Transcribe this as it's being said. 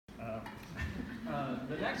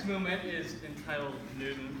next movement is entitled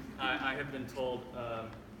Newton. I have been told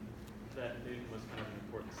that Newton was kind of an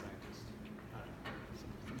important scientist.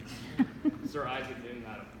 Sir Isaac Newton,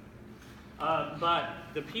 I don't know. But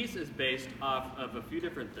the piece is based off of a few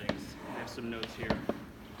different things. I have some notes here.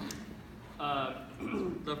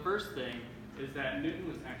 The first thing is that Newton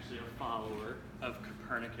was actually a follower of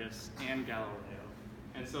Copernicus and Galileo.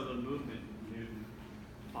 And so the movement, Newton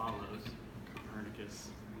follows Copernicus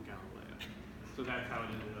and Galileo. So that's how it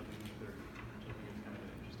ended up in the third, which I think is kind of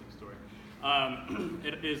an interesting story.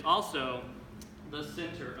 It is also the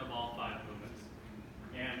center of all 5 movements.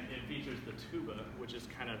 And it features the tuba, which is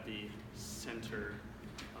kind of the center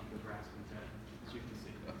of the brass quintet, as you can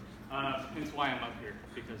see. Hence why I'm up here,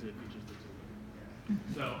 because it features the tuba.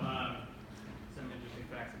 So, some interesting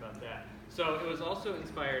facts about that. So it was also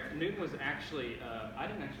inspired, Newton was actually, I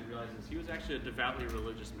didn't actually realize this, he was actually a devoutly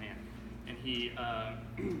religious man. And he,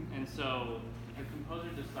 and so the composer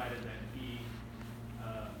decided that he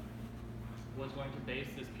was going to base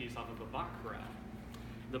this piece off of a Bach chorale.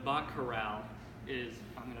 The Bach chorale is,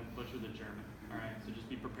 I'm going to butcher the German, all right? So just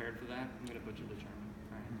be prepared for that. I'm going to butcher the German,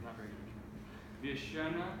 all right? Not very good German. Wir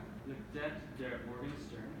schöne Licht der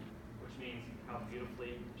Morgenstern, which means how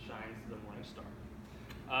beautifully shines the morning star.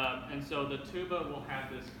 And so the tuba will have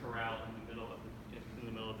this chorale in the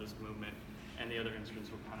middle of this movement, and the other instruments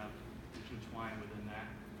will kind of intertwine within that.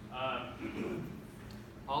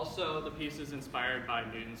 Also, the piece is inspired by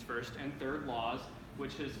Newton's first and third laws,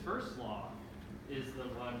 which his first law is the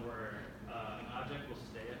one where an object will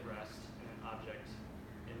stay at rest and an object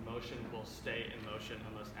in motion will stay in motion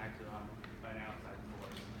unless acted on by an outside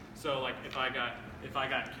force. So, like if I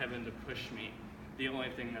got Kevin to push me, the only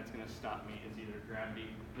thing that's going to stop me is either gravity,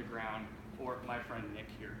 the ground, or my friend Nick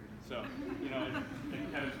here. So, you know,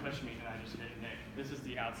 if Kevin pushed me and I just hit Nick, this is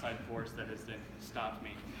the outside force that has then stopped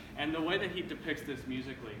me. And the way that he depicts this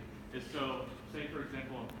musically is so, say for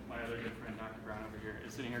example, my other good friend Dr. Brown over here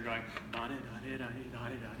is sitting here going,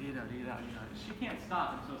 she can't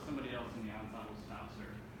stop until somebody else in the ensemble stops her.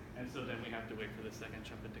 And so then we have to wait for the second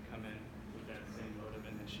trumpet to come in with that same motive,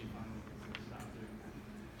 and then she finally stops doing that.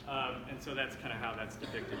 And so that's kind of how that's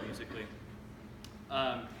depicted musically.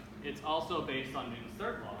 It's also based on Newton's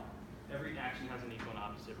third law. Every action has an equal and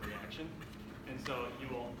opposite reaction. And so you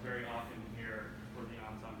will very often hear where the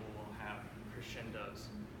ensemble will have crescendos,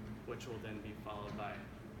 which will then be followed by,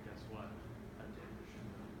 guess what? A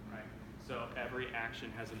decrescendo, right? So every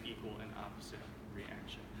action has an equal and opposite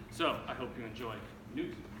reaction. So I hope you enjoy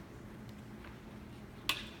Newton.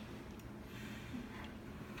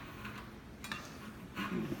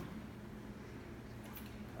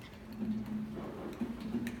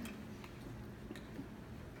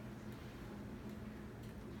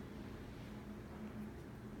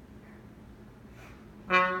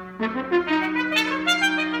 Thank you.